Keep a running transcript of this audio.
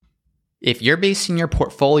If you're basing your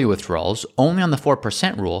portfolio withdrawals only on the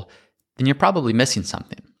 4% rule, then you're probably missing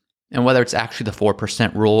something. And whether it's actually the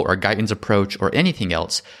 4% rule or Guyton's approach or anything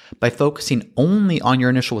else, by focusing only on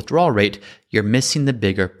your initial withdrawal rate, you're missing the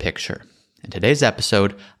bigger picture. In today's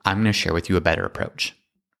episode, I'm going to share with you a better approach.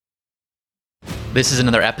 This is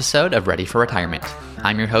another episode of Ready for Retirement.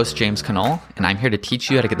 I'm your host, James Cannell, and I'm here to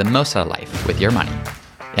teach you how to get the most out of life with your money.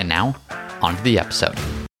 And now, on to the episode.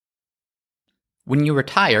 When you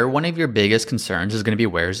retire, one of your biggest concerns is going to be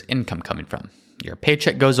where's income coming from. Your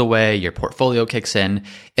paycheck goes away, your portfolio kicks in,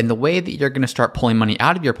 and the way that you're going to start pulling money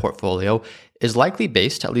out of your portfolio is likely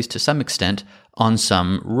based, at least to some extent, on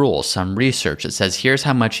some rules, some research that says here's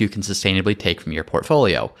how much you can sustainably take from your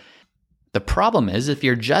portfolio. The problem is if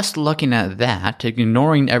you're just looking at that,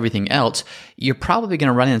 ignoring everything else, you're probably going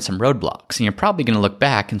to run into some roadblocks, and you're probably going to look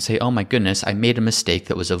back and say, oh my goodness, I made a mistake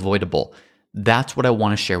that was avoidable. That's what I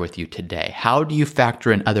want to share with you today. How do you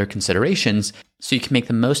factor in other considerations so you can make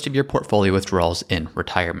the most of your portfolio withdrawals in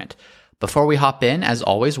retirement? Before we hop in, as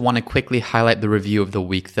always, want to quickly highlight the review of the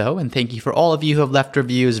week though, and thank you for all of you who have left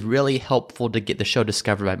reviews. Really helpful to get the show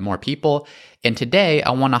discovered by more people. And today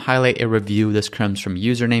I want to highlight a review. This comes from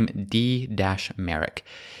username D-Merrick.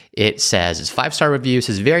 It says, it's 5-star review,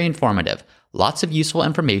 says very informative. Lots of useful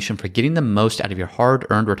information for getting the most out of your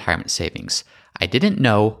hard-earned retirement savings. I didn't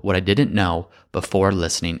know what I didn't know before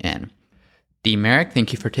listening in. D. Merrick,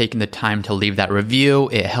 thank you for taking the time to leave that review.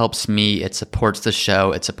 It helps me, it supports the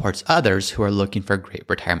show, it supports others who are looking for great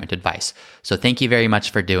retirement advice. So thank you very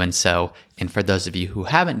much for doing so. And for those of you who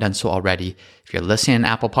haven't done so already, if you're listening on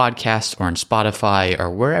Apple Podcasts or on Spotify or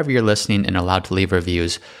wherever you're listening and allowed to leave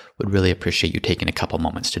reviews, would really appreciate you taking a couple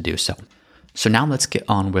moments to do so. So now let's get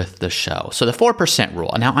on with the show. So the 4%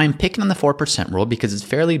 rule. Now I'm picking on the 4% rule because it's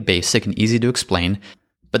fairly basic and easy to explain,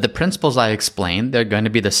 but the principles I explained, they're going to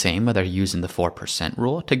be the same whether you're using the 4%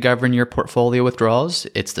 rule to govern your portfolio withdrawals.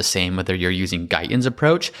 It's the same whether you're using Guyton's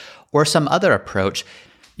approach or some other approach.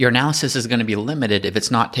 Your analysis is going to be limited if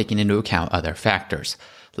it's not taking into account other factors.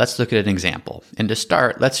 Let's look at an example. And to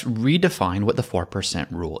start, let's redefine what the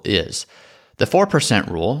 4% rule is. The 4%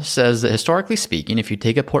 rule says that historically speaking, if you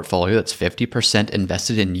take a portfolio that's 50%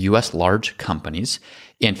 invested in U.S. large companies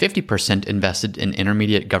and 50% invested in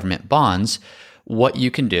intermediate government bonds, what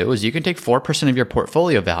you can do is you can take 4% of your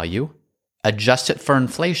portfolio value, adjust it for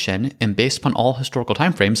inflation, and based upon all historical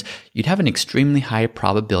timeframes, you'd have an extremely high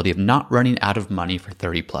probability of not running out of money for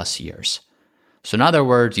 30 plus years. So in other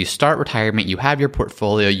words, you start retirement, you have your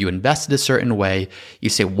portfolio, you invest it a certain way, you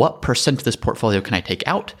say, what percent of this portfolio can I take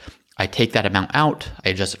out? I take that amount out, I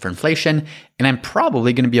adjust it for inflation, and I'm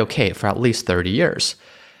probably going to be okay for at least 30 years.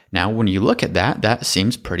 Now, when you look at that, that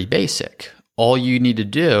seems pretty basic. All you need to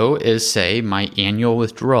do is say my annual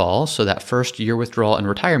withdrawal, so that first year withdrawal in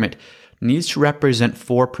retirement, needs to represent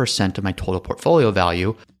 4% of my total portfolio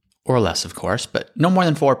value, or less, of course, but no more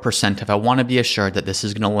than 4% if I want to be assured that this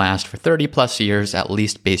is going to last for 30 plus years, at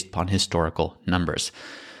least based upon historical numbers.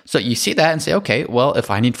 So you see that and say, okay, well, if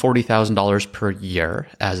I need $40,000 per year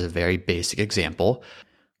as a very basic example,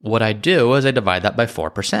 what I do is I divide that by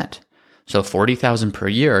 4%. So $40,000 per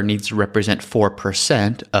year needs to represent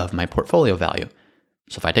 4% of my portfolio value.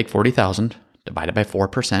 So if I take $40,000, divide it by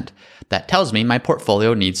 4%, that tells me my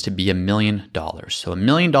portfolio needs to be $1 million. So $1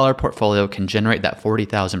 million portfolio can generate that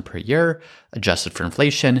 $40,000 per year, adjusted for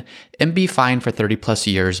inflation, and be fine for 30 plus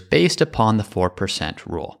years based upon the 4%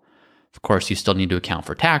 rule. Of course, you still need to account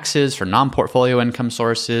for taxes, for non-portfolio income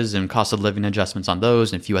sources, and cost of living adjustments on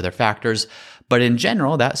those, and a few other factors. But in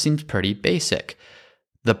general, that seems pretty basic.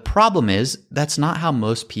 The problem is, that's not how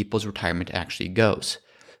most people's retirement actually goes.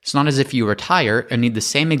 It's not as if you retire and need the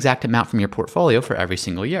same exact amount from your portfolio for every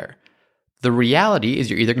single year. The reality is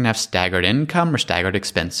you're either going to have staggered income or staggered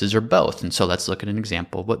expenses or both. And so let's look at an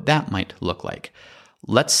example of what that might look like.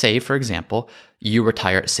 Let's say, for example, you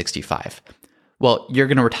retire at 65. Well, you're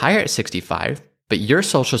going to retire at 65, but your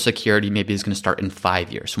Social Security maybe is going to start in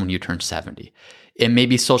 5 years when you turn 70. And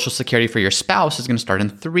maybe Social Security for your spouse is going to start in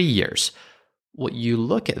 3 years. Well, you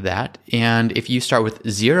look at that, and if you start with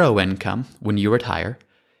zero income when you retire,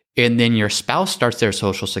 and then your spouse starts their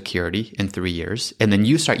Social Security in 3 years, and then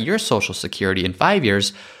you start your Social Security in 5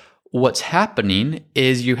 years, what's happening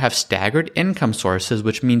is you have staggered income sources,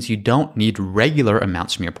 which means you don't need regular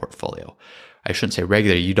amounts from your portfolio. I shouldn't say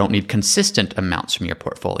regular, you don't need consistent amounts from your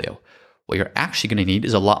portfolio. What you're actually going to need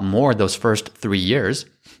is a lot more those first 3 years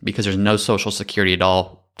because there's no Social Security at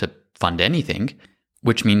all to fund anything,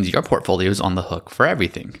 which means your portfolio is on the hook for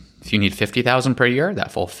everything. If you need $50,000 per year,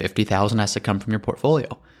 that full $50,000 has to come from your portfolio.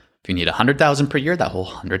 If you need $100,000 per year, that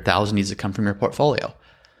whole $100,000 needs to come from your portfolio.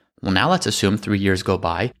 Well, now let's assume 3 years go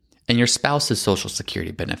by and your spouse's Social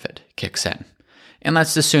Security benefit kicks in. And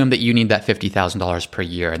let's assume that you need that $50,000 per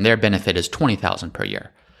year and their benefit is $20,000 per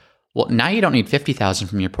year. Well, now you don't need $50,000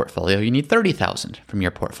 from your portfolio, you need $30,000 from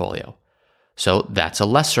your portfolio. So that's a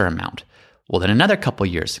lesser amount. Well, then another couple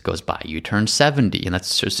years goes by, you turn 70, and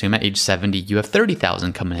let's assume at age 70 you have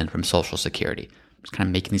 $30,000 coming in from Social Security. I'm just kind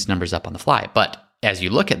of making these numbers up on the fly. But as you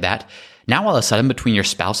look at that, now all of a sudden between your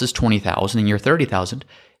spouse's $20,000 and your $30,000,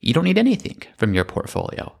 you don't need anything from your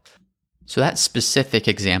portfolio. So that specific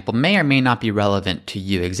example may or may not be relevant to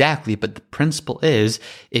you exactly, but the principle is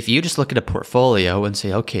if you just look at a portfolio and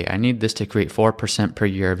say, okay, I need this to create 4% per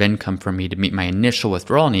year of income for me to meet my initial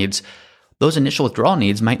withdrawal needs, those initial withdrawal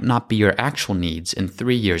needs might not be your actual needs in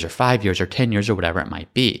 3 years or 5 years or 10 years or whatever it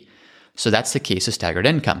might be. So that's the case of staggered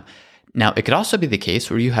income. Now, it could also be the case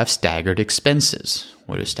where you have staggered expenses.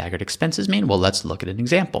 What do staggered expenses mean? Well, let's look at an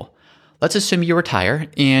example. Let's assume you retire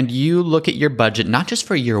and you look at your budget, not just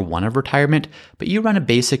for year one of retirement, but you run a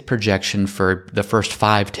basic projection for the first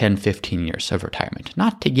 5, 10, 15 years of retirement.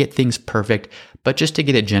 Not to get things perfect, but just to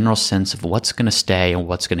get a general sense of what's going to stay and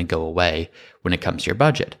what's going to go away when it comes to your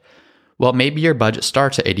budget. Well, maybe your budget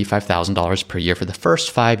starts at $85,000 per year for the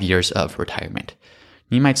first 5 years of retirement.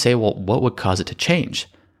 You might say, well, what would cause it to change?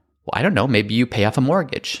 Well, I don't know. Maybe you pay off a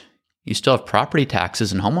mortgage. You still have property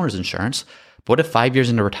taxes and homeowners insurance. But what if 5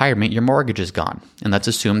 years into retirement, your mortgage is gone? And let's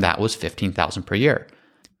assume that was $15,000 per year.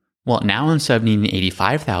 Well, now instead of needing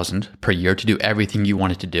 $85,000 per year to do everything you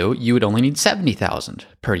wanted to do, you would only need $70,000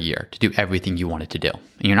 per year to do everything you wanted to do.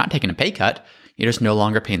 And you're not taking a pay cut. You're just no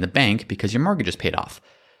longer paying the bank because your mortgage is paid off.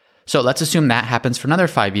 So let's assume that happens for another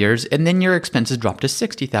 5 years, and then your expenses drop to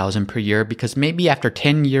 $60,000 per year because maybe after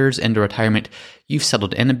 10 years into retirement, you've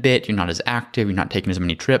settled in a bit, you're not as active, you're not taking as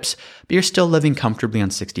many trips, but you're still living comfortably on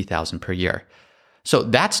 $60,000 per year. So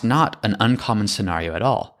that's not an uncommon scenario at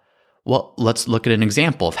all. Well, let's look at an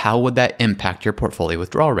example of how would that impact your portfolio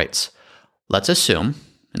withdrawal rates. Let's assume,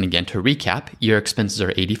 and again to recap, your expenses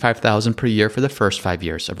are $85,000 per year for the first 5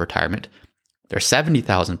 years of retirement. They're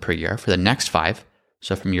 $70,000 per year for the next 5.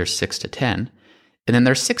 So from years 6 to 10, and then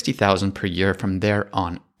there's $60,000 per year from there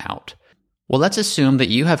on out. Well, let's assume that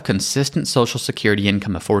you have consistent Social Security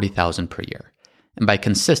income of $40,000 per year. And by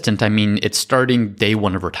consistent, I mean it's starting day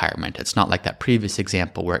one of retirement. It's not like that previous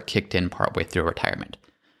example where it kicked in partway through retirement.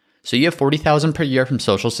 So you have $40,000 per year from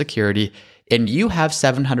Social Security, and you have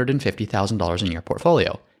 $750,000 in your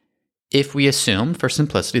portfolio. If we assume, for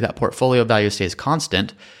simplicity, that portfolio value stays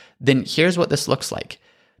constant, then here's what this looks like.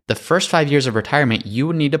 The first 5 years of retirement, you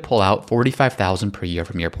would need to pull out $45,000 per year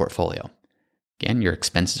from your portfolio. Again, your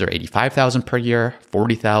expenses are $85,000 per year,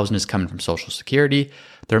 $40,000 is coming from Social Security.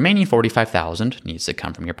 The remaining $45,000 needs to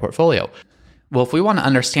come from your portfolio. Well, if we want to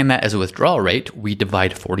understand that as a withdrawal rate, we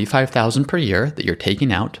divide $45,000 per year that you're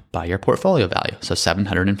taking out by your portfolio value, so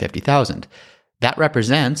 $750,000. That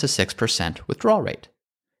represents a 6% withdrawal rate.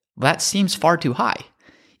 Well, that seems far too high.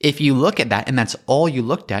 If you look at that and that's all you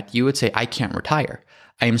looked at, you would say, I can't retire.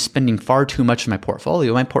 I am spending far too much of my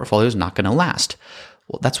portfolio. My portfolio is not going to last.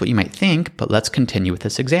 Well, that's what you might think, but let's continue with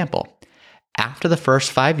this example. After the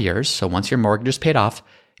first 5 years, so once your mortgage is paid off,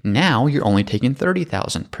 now you're only taking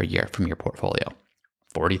 $30,000 per year from your portfolio.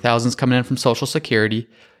 $40,000 is coming in from Social Security.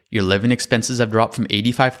 Your living expenses have dropped from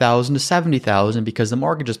 $85,000 to $70,000 because the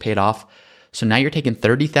mortgage is paid off. So now you're taking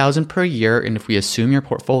 $30,000 per year, and if we assume your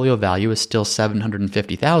portfolio value is still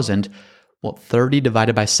 $750,000, well, 30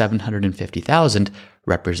 divided by 750,000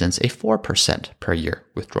 represents a 4% per year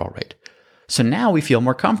withdrawal rate. So now we feel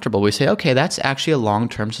more comfortable. We say, okay, that's actually a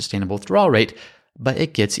long-term sustainable withdrawal rate, but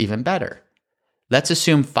it gets even better. Let's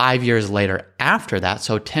assume 5 years later after that,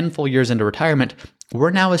 so 10 full years into retirement, we're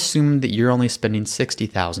now assuming that you're only spending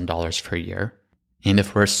 $60,000 per year. And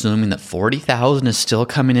if we're assuming that $40,000 is still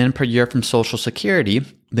coming in per year from Social Security,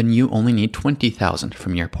 then you only need $20,000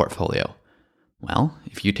 from your portfolio. Well,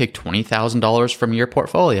 if you take $20,000 from your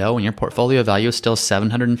portfolio and your portfolio value is still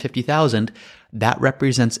 $750,000, that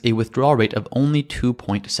represents a withdrawal rate of only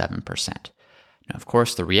 2.7%. Now, of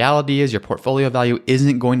course, the reality is your portfolio value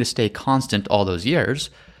isn't going to stay constant all those years.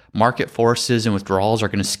 Market forces and withdrawals are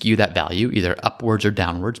going to skew that value either upwards or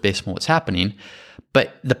downwards based on what's happening.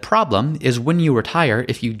 But the problem is when you retire,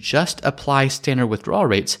 if you just apply standard withdrawal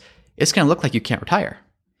rates, it's going to look like you can't retire.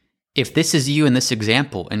 If this is you in this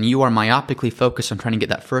example and you are myopically focused on trying to get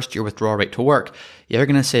that first year withdrawal rate to work, you're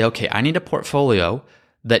going to say, okay, I need a portfolio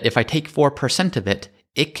that if I take 4% of it,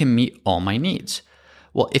 it can meet all my needs.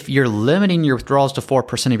 Well, if you're limiting your withdrawals to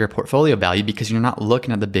 4% of your portfolio value because you're not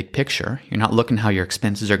looking at the big picture, you're not looking how your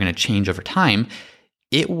expenses are going to change over time,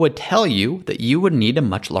 it would tell you that you would need a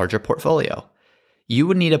much larger portfolio. you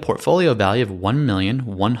would need a portfolio value of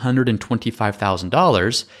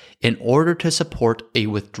 $1,125,000 in order to support a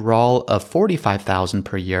withdrawal of $45,000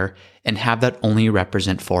 per year and have that only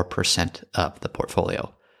represent 4% of the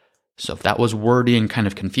portfolio. So if that was wordy and kind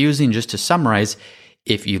of confusing, just to summarize,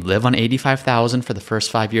 if you live on $85,000 for the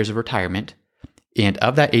first 5 years of retirement, and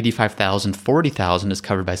of that $85,000, $40,000 is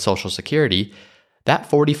covered by Social Security, that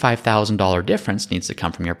 $45,000 difference needs to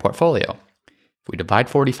come from your portfolio. If we divide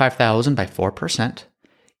 $45,000 by 4%,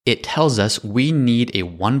 it tells us we need a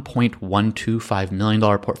 $1.125 million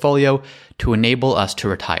portfolio to enable us to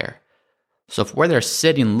retire. So if we're there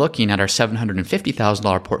sitting looking at our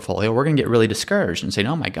 $750,000 portfolio, we're going to get really discouraged and say,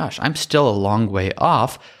 oh my gosh, I'm still a long way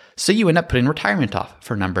off. So you end up putting retirement off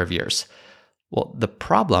for a number of years. Well, the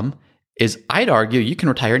problem is I'd argue you can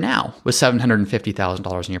retire now with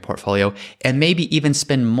 $750,000 in your portfolio and maybe even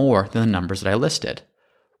spend more than the numbers that I listed.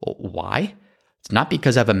 Well, why? It's not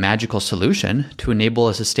because I have a magical solution to enable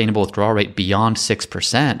a sustainable withdrawal rate beyond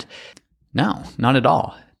 6%. No, not at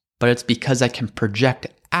all. But it's because I can project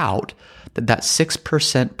out that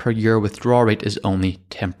 6% per year withdrawal rate is only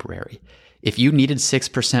temporary. If you needed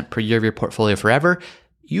 6% per year of your portfolio forever,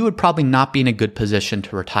 you would probably not be in a good position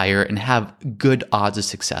to retire and have good odds of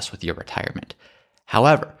success with your retirement.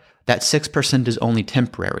 However, that 6% is only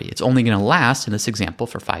temporary. It's only going to last, in this example,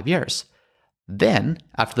 for 5 years. Then,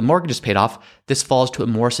 after the mortgage is paid off, this falls to a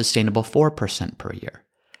more sustainable 4% per year.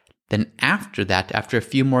 Then after that, after a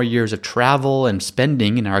few more years of travel and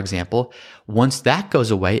spending in our example, once that goes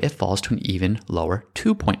away, it falls to an even lower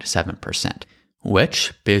 2.7%,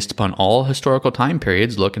 which, based upon all historical time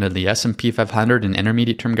periods, looking at the S&P 500 and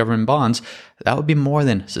intermediate-term government bonds, that would be more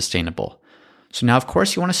than sustainable. So now, of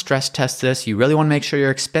course, you want to stress test this. You really want to make sure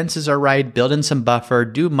your expenses are right, build in some buffer,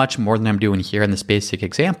 do much more than I'm doing here in this basic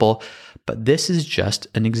example. But this is just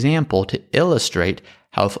an example to illustrate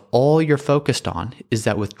how if all you're focused on is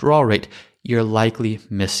that withdrawal rate, you're likely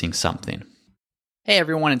missing something. Hey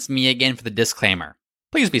everyone, it's me again for the disclaimer.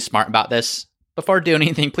 Please be smart about this. Before doing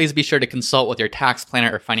anything, please be sure to consult with your tax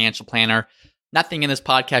planner or financial planner. Nothing in this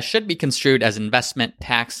podcast should be construed as investment,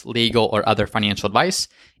 tax, legal, or other financial advice.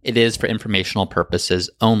 It is for informational purposes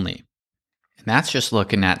only. And that's just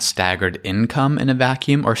looking at staggered income in a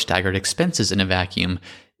vacuum or staggered expenses in a vacuum.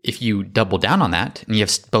 If you double down on that and you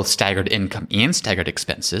have both staggered income and staggered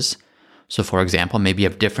expenses, so for example, maybe you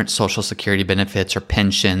have different Social Security benefits or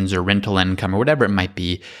pensions or rental income or whatever it might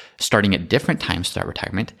be starting at different times throughout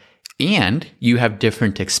retirement, and you have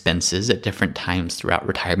different expenses at different times throughout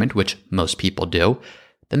retirement, which most people do,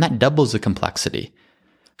 then that doubles the complexity.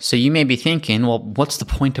 So you may be thinking, well, what's the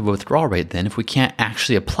point of a withdrawal rate then if we can't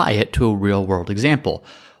actually apply it to a real world example?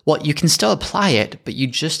 Well, you can still apply it, but you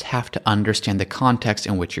just have to understand the context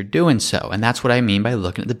in which you're doing so. And that's what I mean by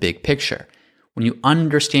looking at the big picture. When you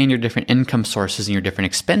understand your different income sources and your different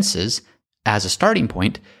expenses as a starting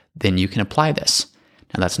point, then you can apply this.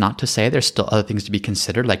 Now, that's not to say there's still other things to be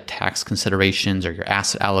considered, like tax considerations or your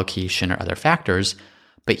asset allocation or other factors.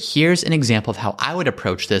 But here's an example of how I would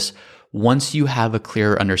approach this once you have a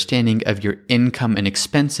clearer understanding of your income and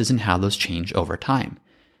expenses and how those change over time.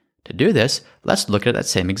 To do this, let's look at that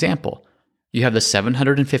same example. You have the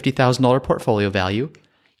 $750,000 portfolio value.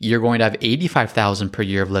 You're going to have $85,000 per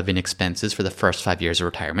year of living expenses for the first 5 years of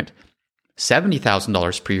retirement,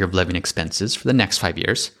 $70,000 per year of living expenses for the next 5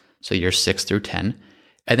 years, so years 6 through 10,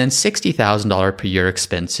 and then $60,000 per year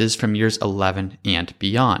expenses from years 11 and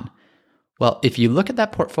beyond. Well, if you look at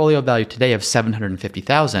that portfolio value today of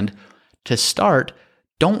 $750,000, to start,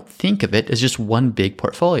 don't think of it as just one big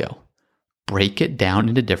portfolio. Break it down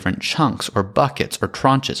into different chunks or buckets or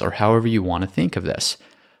tranches or however you want to think of this.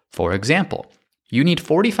 For example, you need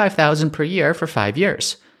 $45,000 per year for 5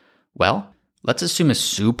 years. Well, let's assume a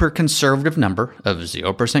super conservative number of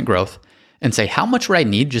 0% growth and say, how much would I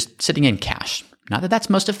need just sitting in cash? Not that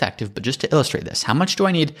that's most effective, but just to illustrate this, how much do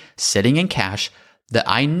I need sitting in cash that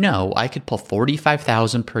I know I could pull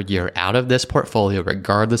 $45,000 per year out of this portfolio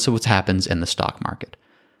regardless of what happens in the stock market?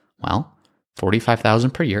 Well,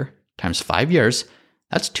 $45,000 per year times 5 years,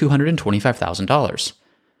 that's $225,000.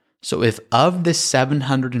 So if of this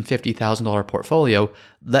 $750,000 portfolio,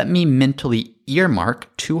 let me mentally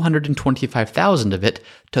earmark $225,000 of it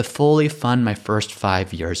to fully fund my first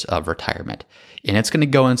 5 years of retirement. And it's going to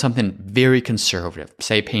go in something very conservative,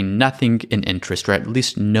 say paying nothing in interest or at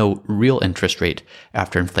least no real interest rate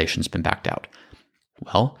after inflation's been backed out.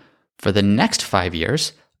 Well, for the next 5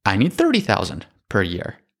 years, I need $30,000 per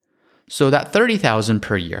year. So that $30,000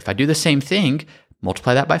 per year, if I do the same thing,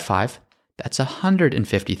 multiply that by 5, that's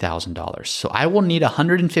 $150,000. So I will need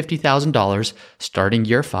 $150,000 starting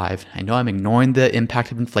year 5. I know I'm ignoring the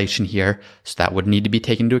impact of inflation here, so that would need to be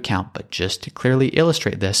taken into account. But just to clearly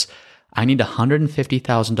illustrate this, I need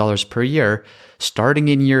 $150,000 per year starting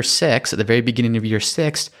in year 6, at the very beginning of year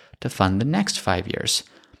 6, to fund the next 5 years.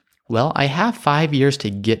 Well, I have 5 years to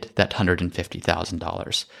get that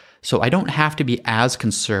 $150,000. So I don't have to be as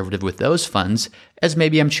conservative with those funds as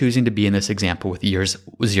maybe I'm choosing to be in this example with years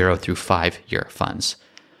 0 through 5 year funds.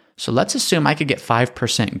 So let's assume I could get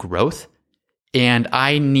 5% growth and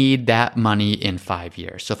I need that money in 5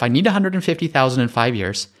 years. So if I need $150,000 in 5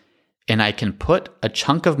 years and I can put a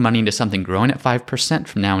chunk of money into something growing at 5%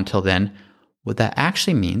 from now until then, what that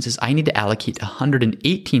actually means is I need to allocate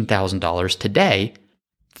 $118,000 today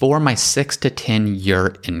for my 6 to 10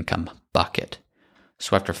 year income bucket.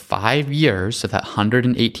 So after 5 years of that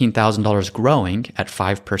 $118,000 growing at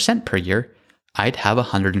 5% per year, I'd have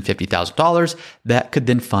 $150,000 that could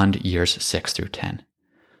then fund years 6 through 10.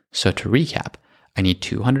 So to recap, I need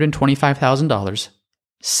 $225,000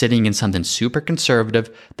 sitting in something super conservative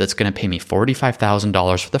that's going to pay me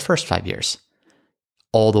 $45,000 for the first 5 years.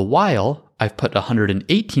 All the while, I've put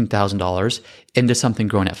 $118,000 into something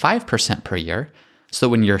growing at 5% per year, so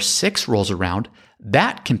when year 6 rolls around,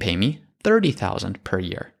 that can pay me $30,000 per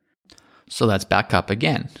year. So let's back up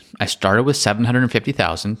again. I started with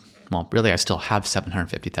 $750,000. Well, really, I still have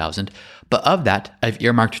 $750,000, but of that, I've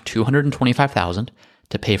earmarked $225,000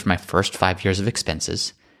 to pay for my first 5 years of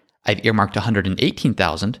expenses. I've earmarked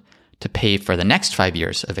 $118,000 to pay for the next 5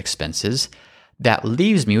 years of expenses. That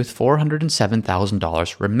leaves me with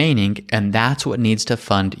 $407,000 remaining, and that's what needs to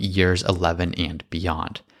fund years 11 and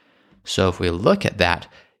beyond. So if we look at that,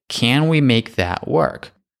 can we make that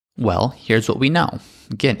work? Well, here's what we know.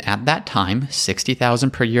 Again, at that time,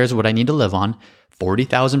 $60,000 per year is what I need to live on.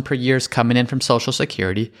 $40,000 per year is coming in from Social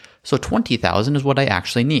Security, so $20,000 is what I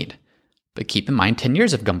actually need. But keep in mind, 10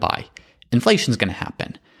 years have gone by. Inflation's going to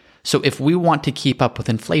happen. So if we want to keep up with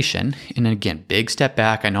inflation, and again, big step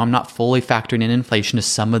back, I know I'm not fully factoring in inflation to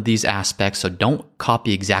some of these aspects, so don't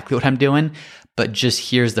copy exactly what I'm doing, but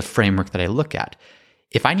just here's the framework that I look at.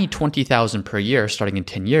 If I need $20,000 per year starting in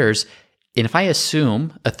 10 years, and if I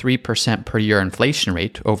assume a 3% per year inflation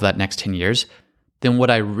rate over that next 10 years, then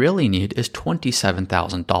what I really need is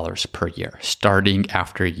 $27,000 per year starting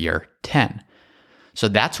after year 10. So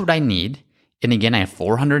that's what I need. And again, I have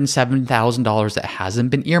 $407,000 that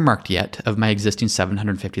hasn't been earmarked yet of my existing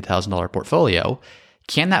 $750,000 portfolio.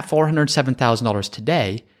 Can that $407,000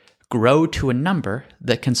 today grow to a number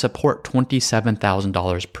that can support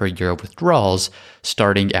 $27,000 per year of withdrawals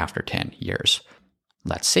starting after 10 years?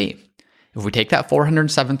 Let's see. If we take that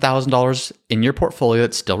 $407,000 in your portfolio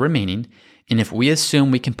that's still remaining, and if we assume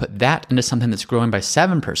we can put that into something that's growing by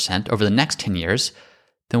 7% over the next 10 years,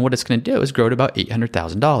 then what it's going to do is grow to about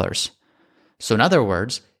 $800,000. So in other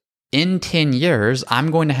words, in 10 years,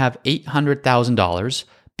 I'm going to have $800,000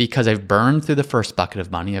 because I've burned through the first bucket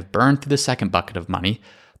of money, I've burned through the second bucket of money,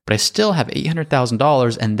 but I still have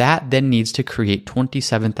 $800,000, and that then needs to create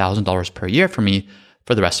 $27,000 per year for me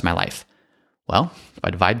for the rest of my life. Well, if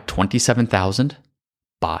I divide $27,000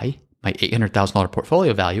 by my $800,000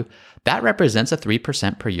 portfolio value, that represents a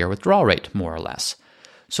 3% per year withdrawal rate, more or less.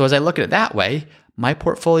 So as I look at it that way, my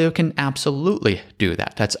portfolio can absolutely do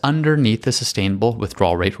that. That's underneath the sustainable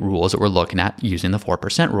withdrawal rate rules that we're looking at using the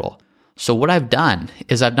 4% rule. So what I've done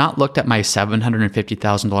is I've not looked at my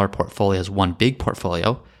 $750,000 portfolio as one big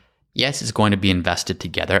portfolio. Yes, it's going to be invested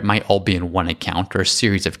together. It might all be in one account or a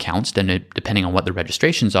series of accounts, depending on what the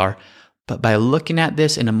registrations are. But by looking at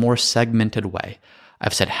this in a more segmented way,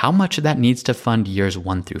 I've said how much of that needs to fund years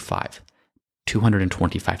 1 through 5?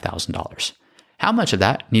 $225,000. How much of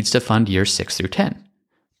that needs to fund years 6 through 10?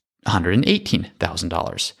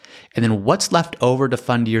 $118,000. And then what's left over to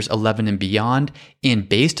fund years 11 and beyond? And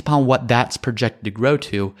based upon what that's projected to grow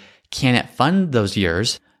to, can it fund those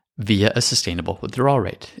years via a sustainable withdrawal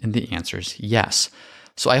rate? And the answer is yes.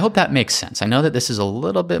 So I hope that makes sense. I know that this is a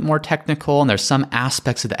little bit more technical and there's some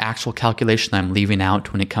aspects of the actual calculation I'm leaving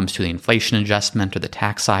out when it comes to the inflation adjustment or the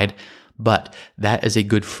tax side, but that is a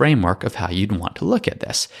good framework of how you'd want to look at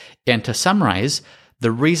this. And to summarize,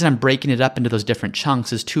 the reason I'm breaking it up into those different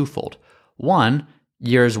chunks is twofold. One,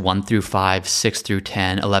 years 1 through 5, 6 through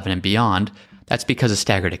 10, 11 and beyond, that's because of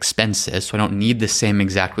staggered expenses, so I don't need the same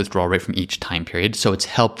exact withdrawal rate from each time period, so it's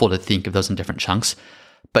helpful to think of those in different chunks.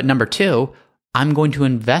 But number two, I'm going to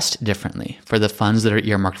invest differently for the funds that are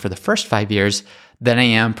earmarked for the first 5 years than I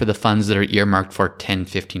am for the funds that are earmarked for 10,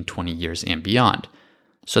 15, 20 years and beyond.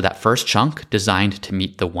 So that first chunk designed to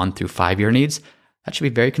meet the 1 through 5 year needs, that should be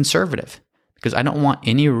very conservative because I don't want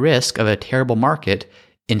any risk of a terrible market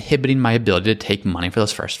inhibiting my ability to take money for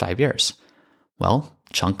those first 5 years. Well,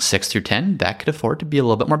 chunk 6 through 10, that could afford to be a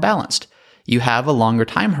little bit more balanced. You have a longer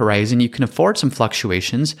time horizon, you can afford some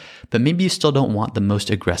fluctuations, but maybe you still don't want the most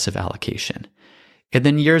aggressive allocation. And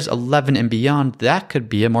then years 11 and beyond, that could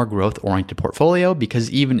be a more growth-oriented portfolio because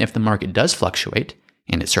even if the market does fluctuate,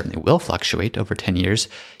 and it certainly will fluctuate over 10 years,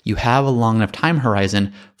 you have a long enough time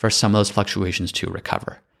horizon for some of those fluctuations to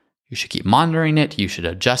recover. You should keep monitoring it, you should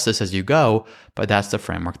adjust this as you go, but that's the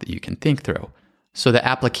framework that you can think through. So the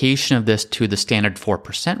application of this to the standard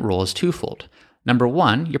 4% rule is twofold. Number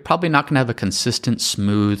one, you're probably not going to have a consistent,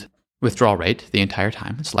 smooth withdrawal rate the entire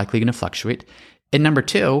time. It's likely going to fluctuate. And number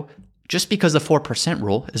two, just because the 4%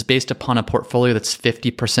 rule is based upon a portfolio that's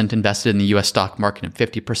 50% invested in the US stock market and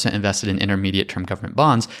 50% invested in intermediate term government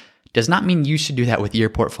bonds, does not mean you should do that with your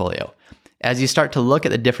portfolio. As you start to look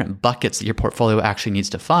at the different buckets that your portfolio actually needs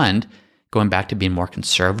to fund, going back to being more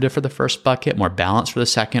conservative for the first bucket, more balanced for the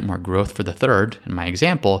second, more growth for the third, in my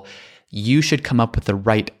example, you should come up with the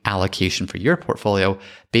right allocation for your portfolio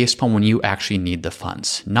based upon when you actually need the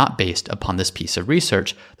funds, not based upon this piece of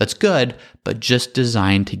research that's good, but just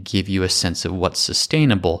designed to give you a sense of what's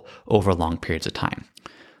sustainable over long periods of time.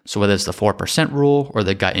 So whether it's the 4% rule or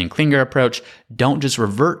the Guyton-Klinger approach, don't just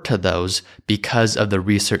revert to those because of the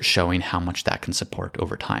research showing how much that can support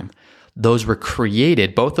over time. Those were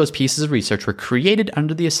created, both those pieces of research were created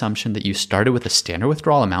under the assumption that you started with a standard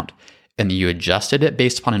withdrawal amount and you adjusted it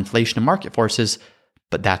based upon inflation and market forces,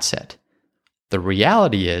 but that's it. The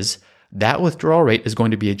reality is that withdrawal rate is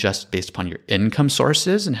going to be adjusted based upon your income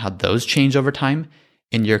sources and how those change over time,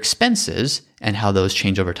 and your expenses and how those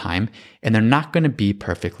change over time, and they're not going to be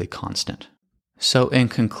perfectly constant. So in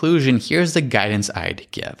conclusion, here's the guidance I'd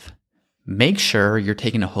give. Make sure you're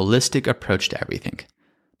taking a holistic approach to everything.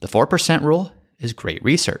 The 4% rule is great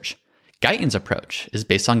research. Guyton's approach is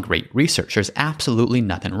based on great research. There's absolutely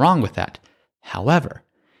nothing wrong with that. However,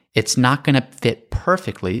 it's not going to fit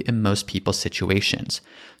perfectly in most people's situations.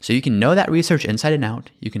 So you can know that research inside and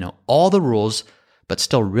out. You can know all the rules, but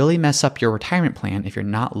still really mess up your retirement plan if you're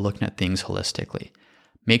not looking at things holistically.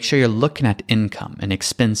 Make sure you're looking at income and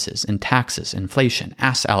expenses and taxes, inflation,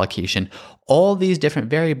 asset allocation, all these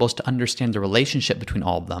different variables to understand the relationship between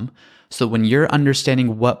all of them. So when you're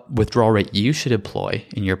understanding what withdrawal rate you should employ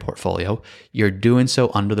in your portfolio, you're doing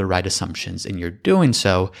so under the right assumptions and you're doing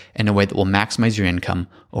so in a way that will maximize your income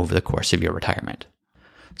over the course of your retirement.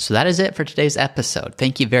 So that is it for today's episode.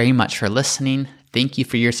 Thank you very much for listening. Thank you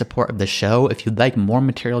for your support of the show. If you'd like more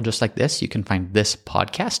material just like this, you can find this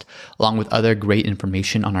podcast along with other great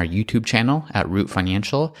information on our YouTube channel at Root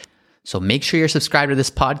Financial. So make sure you're subscribed to this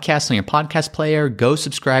podcast on your podcast player. Go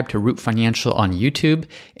subscribe to Root Financial on YouTube,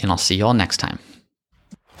 and I'll see you all next time.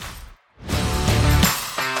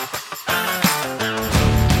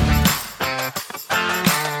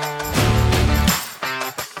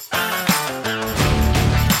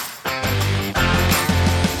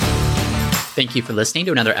 Thank you for listening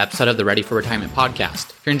to another episode of the Ready for Retirement podcast.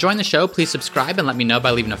 If you're enjoying the show, please subscribe and let me know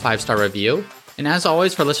by leaving a 5-star review. And as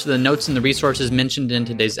always, for a list of the notes and the resources mentioned in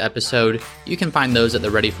today's episode, you can find those at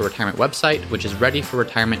the Ready for Retirement website, which is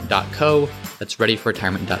readyforretirement.co. That's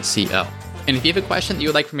readyforretirement.co. And if you have a question that you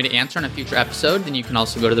would like for me to answer in a future episode, then you can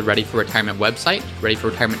also go to the Ready for Retirement website,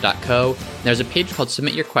 readyforretirement.co. There's a page called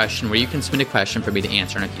Submit Your Question where you can submit a question for me to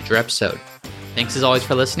answer in a future episode. Thanks as always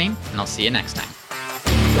for listening, and I'll see you next time.